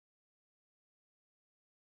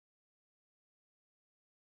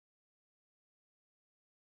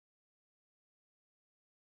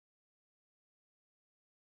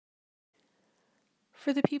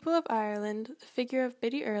For the people of Ireland, the figure of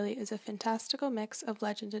Biddy Early is a fantastical mix of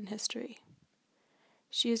legend and history.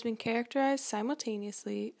 She has been characterized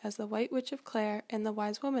simultaneously as the White Witch of Clare and the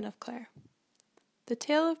Wise Woman of Clare. The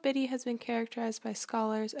tale of Biddy has been characterized by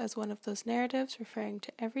scholars as one of those narratives referring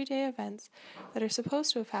to everyday events that are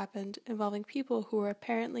supposed to have happened involving people who were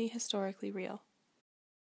apparently historically real.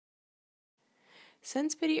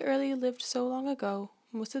 Since Biddy Early lived so long ago,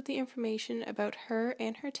 most of the information about her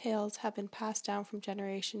and her tales have been passed down from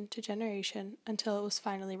generation to generation until it was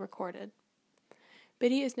finally recorded.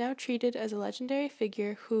 Biddy is now treated as a legendary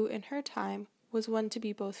figure who, in her time, was one to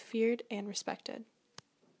be both feared and respected.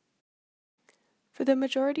 For the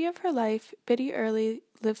majority of her life, Biddy Early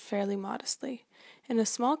lived fairly modestly, in a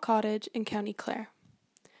small cottage in County Clare.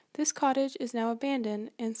 This cottage is now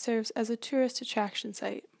abandoned and serves as a tourist attraction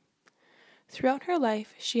site. Throughout her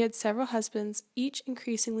life, she had several husbands, each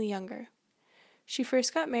increasingly younger. She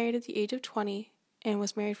first got married at the age of 20 and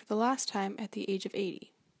was married for the last time at the age of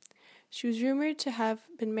 80. She was rumored to have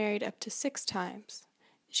been married up to 6 times.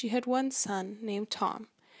 She had one son named Tom,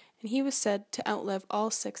 and he was said to outlive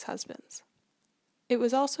all 6 husbands. It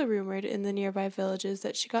was also rumored in the nearby villages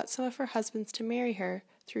that she got some of her husbands to marry her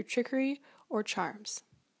through trickery or charms.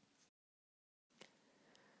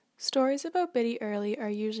 Stories about Biddy Early are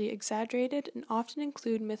usually exaggerated and often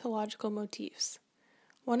include mythological motifs.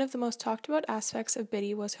 One of the most talked about aspects of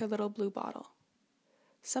Biddy was her little blue bottle.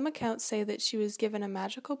 Some accounts say that she was given a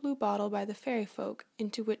magical blue bottle by the fairy folk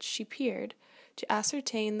into which she peered to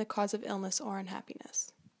ascertain the cause of illness or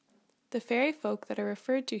unhappiness. The fairy folk that are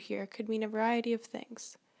referred to here could mean a variety of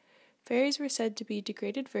things. Fairies were said to be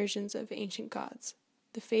degraded versions of ancient gods,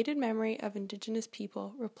 the faded memory of indigenous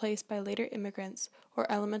people replaced by later immigrants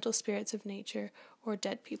or elemental spirits of nature or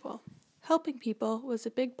dead people. Helping people was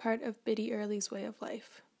a big part of Biddy Early's way of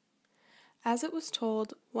life. As it was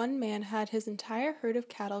told, one man had his entire herd of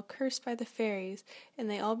cattle cursed by the fairies and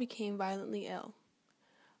they all became violently ill.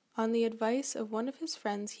 On the advice of one of his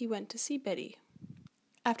friends, he went to see Biddy.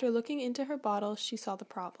 After looking into her bottle, she saw the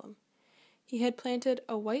problem. He had planted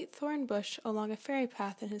a white thorn bush along a fairy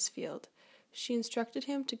path in his field. She instructed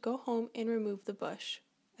him to go home and remove the bush.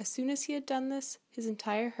 As soon as he had done this, his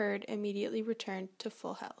entire herd immediately returned to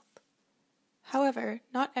full health. However,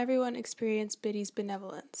 not everyone experienced Biddy's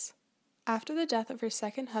benevolence. After the death of her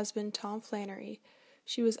second husband, Tom Flannery,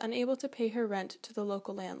 she was unable to pay her rent to the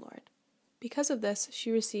local landlord. Because of this,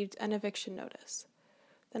 she received an eviction notice.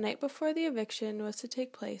 The night before the eviction was to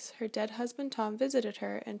take place, her dead husband Tom visited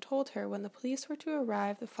her and told her when the police were to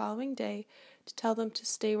arrive the following day to tell them to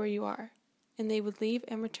stay where you are, and they would leave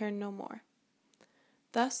and return no more.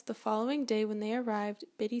 Thus, the following day when they arrived,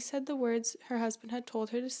 Biddy said the words her husband had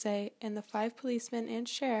told her to say, and the 5 policemen and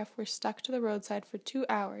sheriff were stuck to the roadside for 2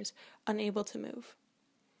 hours, unable to move.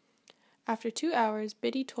 After 2 hours,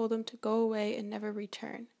 Biddy told them to go away and never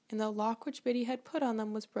return, and the lock which Biddy had put on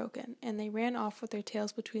them was broken, and they ran off with their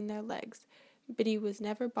tails between their legs. Biddy was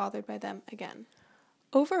never bothered by them again.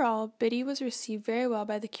 Overall, Biddy was received very well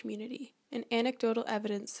by the community, and anecdotal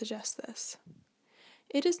evidence suggests this.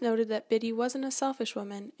 It is noted that Biddy wasn't a selfish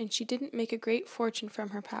woman, and she didn't make a great fortune from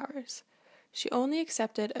her powers. She only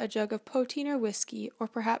accepted a jug of poteen or whiskey, or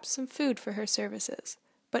perhaps some food for her services,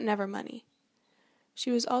 but never money.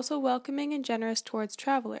 She was also welcoming and generous towards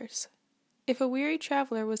travelers. If a weary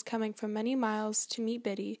traveler was coming from many miles to meet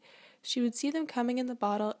Biddy, she would see them coming in the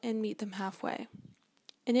bottle and meet them halfway.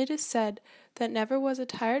 And it is said that never was a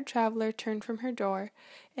tired traveler turned from her door,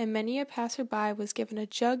 and many a passer-by was given a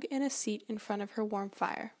jug and a seat in front of her warm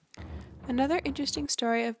fire. Another interesting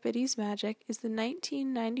story of Biddy's magic is the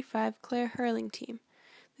 1995 Clare hurling team.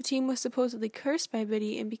 The team was supposedly cursed by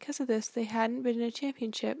Biddy, and because of this, they hadn't been in a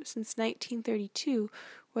championship since 1932,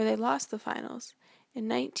 where they lost the finals. In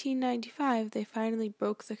 1995, they finally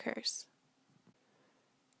broke the curse.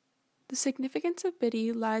 The significance of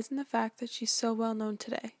Biddy lies in the fact that she's so well known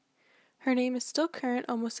today. Her name is still current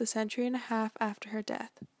almost a century and a half after her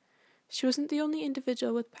death. She wasn't the only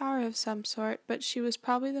individual with power of some sort, but she was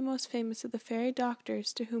probably the most famous of the fairy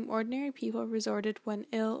doctors to whom ordinary people resorted when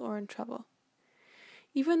ill or in trouble.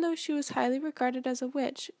 Even though she was highly regarded as a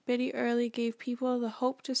witch, Biddy Early gave people the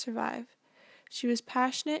hope to survive. She was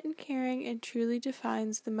passionate and caring and truly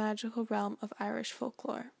defines the magical realm of Irish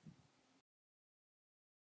folklore.